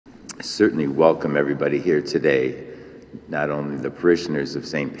certainly welcome everybody here today, not only the parishioners of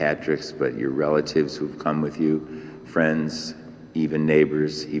St. Patrick's, but your relatives who've come with you, friends, even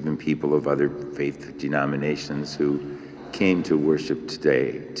neighbors, even people of other faith denominations who came to worship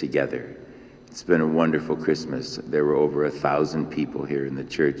today together. It's been a wonderful Christmas. There were over 1,000 people here in the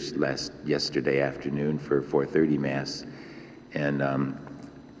church yesterday afternoon for 4:30 Mass, and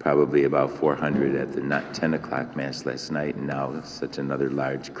probably about 400 at the 10 o'clock Mass last night, and now such another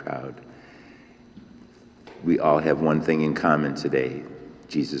large crowd. We all have one thing in common today.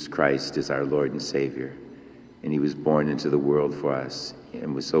 Jesus Christ is our Lord and Savior, and he was born into the world for us,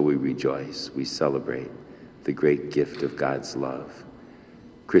 and so we rejoice, we celebrate the great gift of God's love.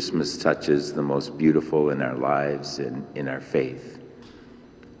 Christmas touches the most beautiful in our lives and in our faith.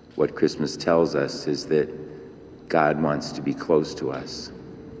 What Christmas tells us is that God wants to be close to us,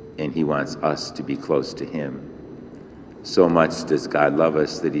 and he wants us to be close to him. So much does God love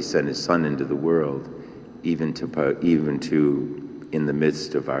us that he sent his Son into the world, even to in the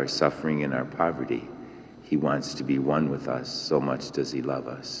midst of our suffering and our poverty. He wants to be one with us, so much does he love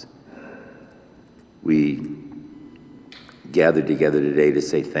us. We gathered together today to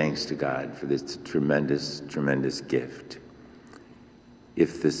say thanks to God for this tremendous, tremendous gift.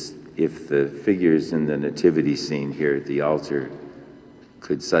 If the figures in the nativity scene here at the altar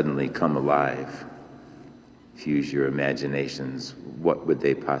could suddenly come alive, if you use your imaginations, what would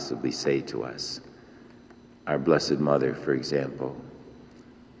they possibly say to us? Our Blessed Mother, for example,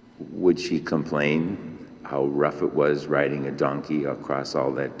 would she complain how rough it was riding a donkey across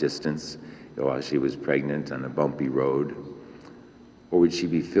all that distance while she was pregnant on a bumpy road? Or would she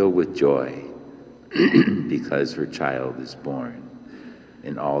be filled with joy because her child is born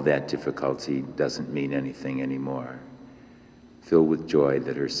and all that difficulty doesn't mean anything anymore? Filled with joy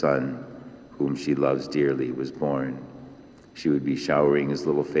that her son, whom she loves dearly, was born. She would be showering his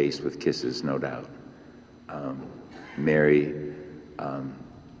little face with kisses, no doubt. Mary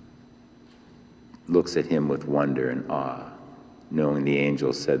looks at him with wonder and awe, knowing the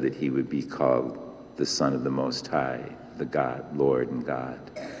angel said that he would be called the Son of the Most High, the God, Lord and God.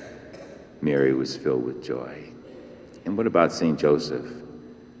 Mary was filled with joy. And what about St. Joseph?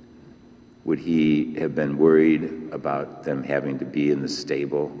 Would he have been worried about them having to be in the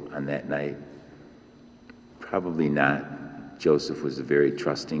stable on that night? Probably not. Joseph was a very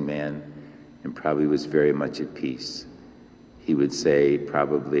trusting man and probably was very much at peace. He would say,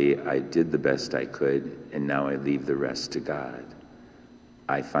 probably, I did the best I could, and now I leave the rest to God.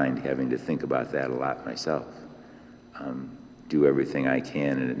 I find having to think about that a lot myself. Do everything I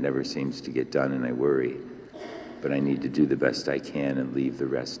can, and it never seems to get done, and I worry. But I need to do the best I can and leave the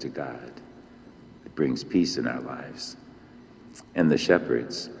rest to God. It brings peace in our lives. And the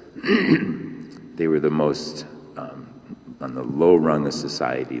shepherds, they were the most, on the low rung of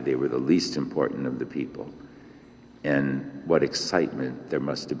society, they were the least important of the people. And what excitement there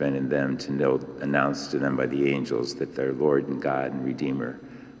must have been in them to know, announced to them by the angels that their Lord and God and Redeemer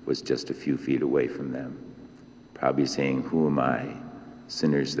was just a few feet away from them. Probably saying, who am I,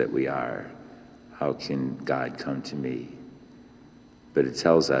 sinners that we are? How can God come to me? But it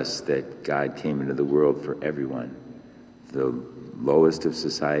tells us that God came into the world for everyone, the lowest of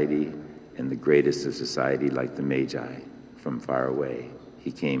society and the greatest of society, like the Magi from far away.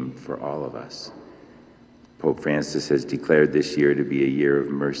 He came for all of us. Pope Francis has declared this year to be a year of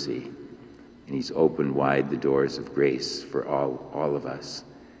mercy, and he's opened wide the doors of grace for all of us.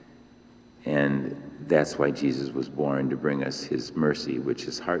 And that's why Jesus was born, to bring us his mercy, which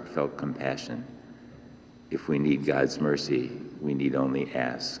is heartfelt compassion. If we need God's mercy, we need only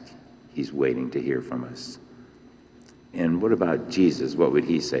ask. He's waiting to hear from us. And what about Jesus? What would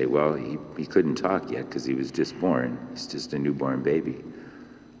he say? Well, he couldn't talk yet because he was just born. He's just a newborn baby.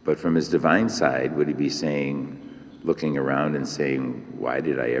 But from his divine side, would he be saying, looking around and saying, why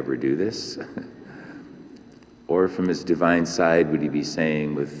did I ever do this? Or from his divine side, would he be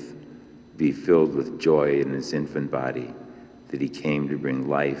saying, be filled with joy in his infant body, that he came to bring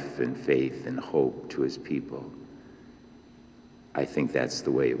life and faith and hope to his people? I think that's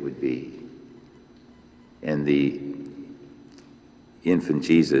the way it would be. And the infant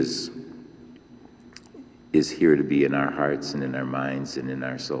Jesus is here to be in our hearts and in our minds and in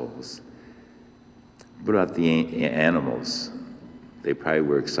our souls. What about the animals? They probably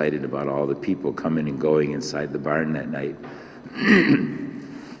were excited about all the people coming and going inside the barn that night.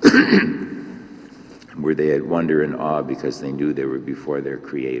 Where they had wonder and awe because they knew they were before their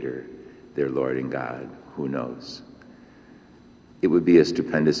Creator, their Lord and God. Who knows? It would be a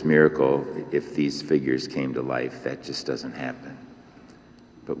stupendous miracle if these figures came to life. That just doesn't happen.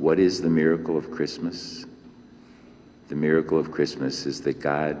 But what is the miracle of Christmas? The miracle of Christmas is that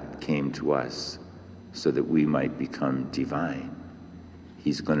God came to us so that we might become divine.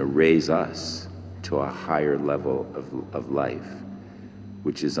 He's going to raise us to a higher level of life,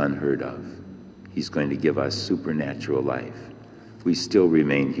 which is unheard of. He's going to give us supernatural life. We still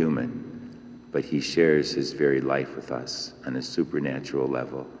remain human, but he shares his very life with us on a supernatural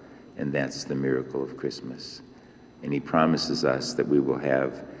level, and that's the miracle of Christmas. And he promises us that we will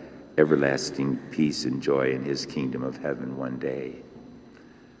have everlasting peace and joy in his kingdom of heaven one day.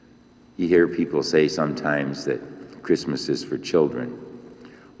 You hear people say sometimes that Christmas is for children.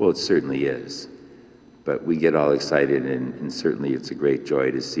 Well, it certainly is. But we get all excited, and certainly it's a great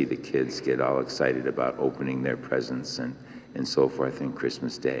joy to see the kids get all excited about opening their presents and so forth on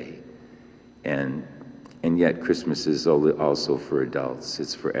Christmas Day. And yet Christmas is also for adults.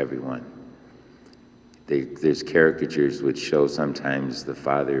 It's for everyone. There's caricatures which show sometimes the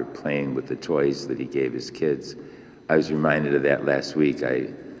father playing with the toys that he gave his kids. I was reminded of that last week.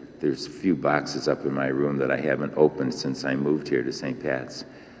 There's a few boxes up in my room that I haven't opened since I moved here to St. Pat's.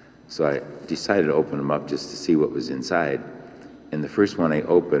 So I decided to open them up just to see what was inside. And the first one I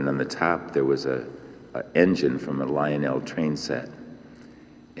opened, on the top, there was a engine from a Lionel train set.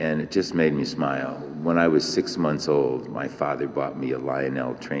 And it just made me smile. When I was 6 months old, my father bought me a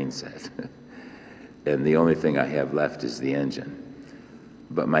Lionel train set. And the only thing I have left is the engine.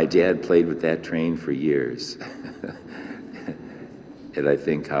 But my dad played with that train for years. And I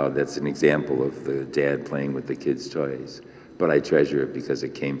think how that's an example of the dad playing with the kids' toys. But I treasure it because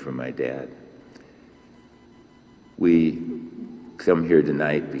it came from my dad. We come here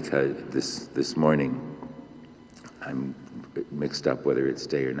tonight because this morning, I'm mixed up whether it's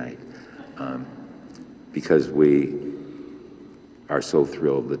day or night, because we are so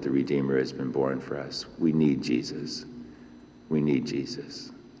thrilled that the Redeemer has been born for us. We need Jesus. We need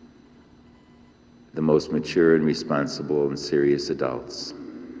Jesus. The most mature and responsible and serious adults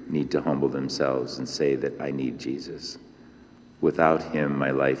need to humble themselves and say that I need Jesus. Without him,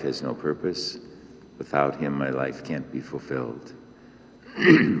 my life has no purpose. Without him, my life can't be fulfilled.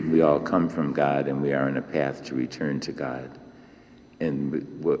 We all come from God, and we are on a path to return to God.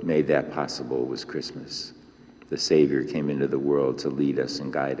 And what made that possible was Christmas. The Savior came into the world to lead us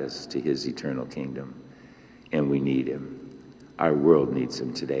and guide us to his eternal kingdom. And we need him. Our world needs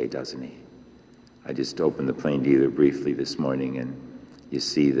him today, doesn't he? I just opened the plain dealer briefly this morning, and you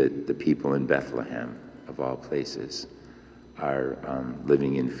see that the people in Bethlehem, of all places, are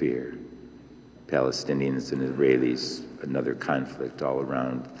living in fear. Palestinians and Israelis, another conflict all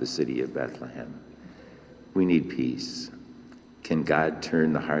around the city of Bethlehem. We need peace. Can God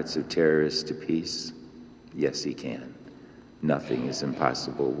turn the hearts of terrorists to peace? Yes, he can. Nothing is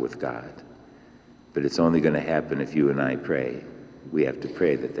impossible with God. But it's only going to happen if you and I pray. We have to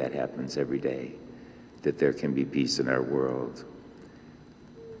pray that that happens every day, that there can be peace in our world.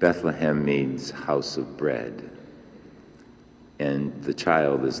 Bethlehem means house of bread. And the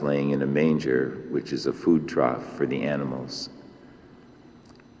child is laying in a manger, which is a food trough for the animals.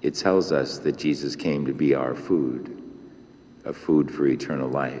 It tells us that Jesus came to be our food, a food for eternal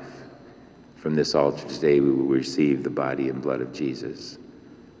life. From this altar today, we will receive the body and blood of Jesus.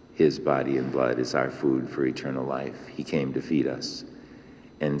 His body and blood is our food for eternal life. He came to feed us.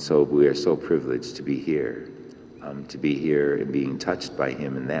 And so we are so privileged to be here and being touched by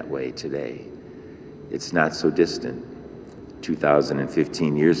him in that way today. It's not so distant.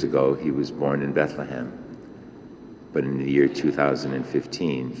 2015 years ago, he was born in Bethlehem. But in the year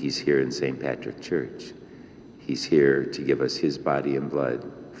 2015, he's here in St. Patrick Church. He's here to give us his body and blood,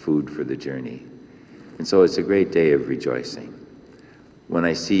 food for the journey. And so it's a great day of rejoicing. When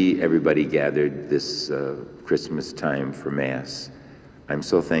I see everybody gathered this Christmas time for Mass, I'm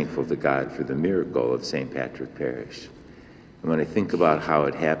so thankful to God for the miracle of St. Patrick Parish. And when I think about how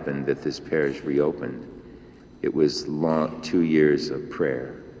it happened that this parish reopened, it was 2 years of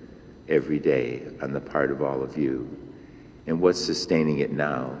prayer every day on the part of all of you. And what's sustaining it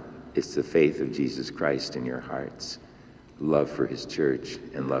now is the faith of Jesus Christ in your hearts, love for his church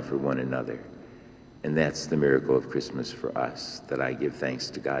and love for one another. And that's the miracle of Christmas for us that I give thanks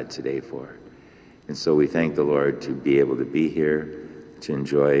to God today for. And so we thank the Lord to be able to be here, to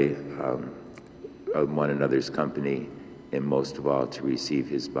enjoy one another's company, and most of all, to receive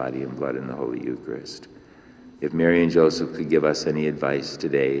his body and blood in the Holy Eucharist. If Mary and Joseph could give us any advice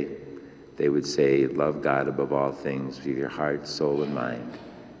today, they would say, love God above all things with your heart, soul, and mind,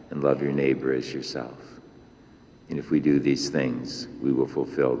 and love your neighbor as yourself. And if we do these things, we will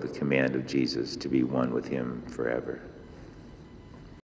fulfill the command of Jesus to be one with him forever.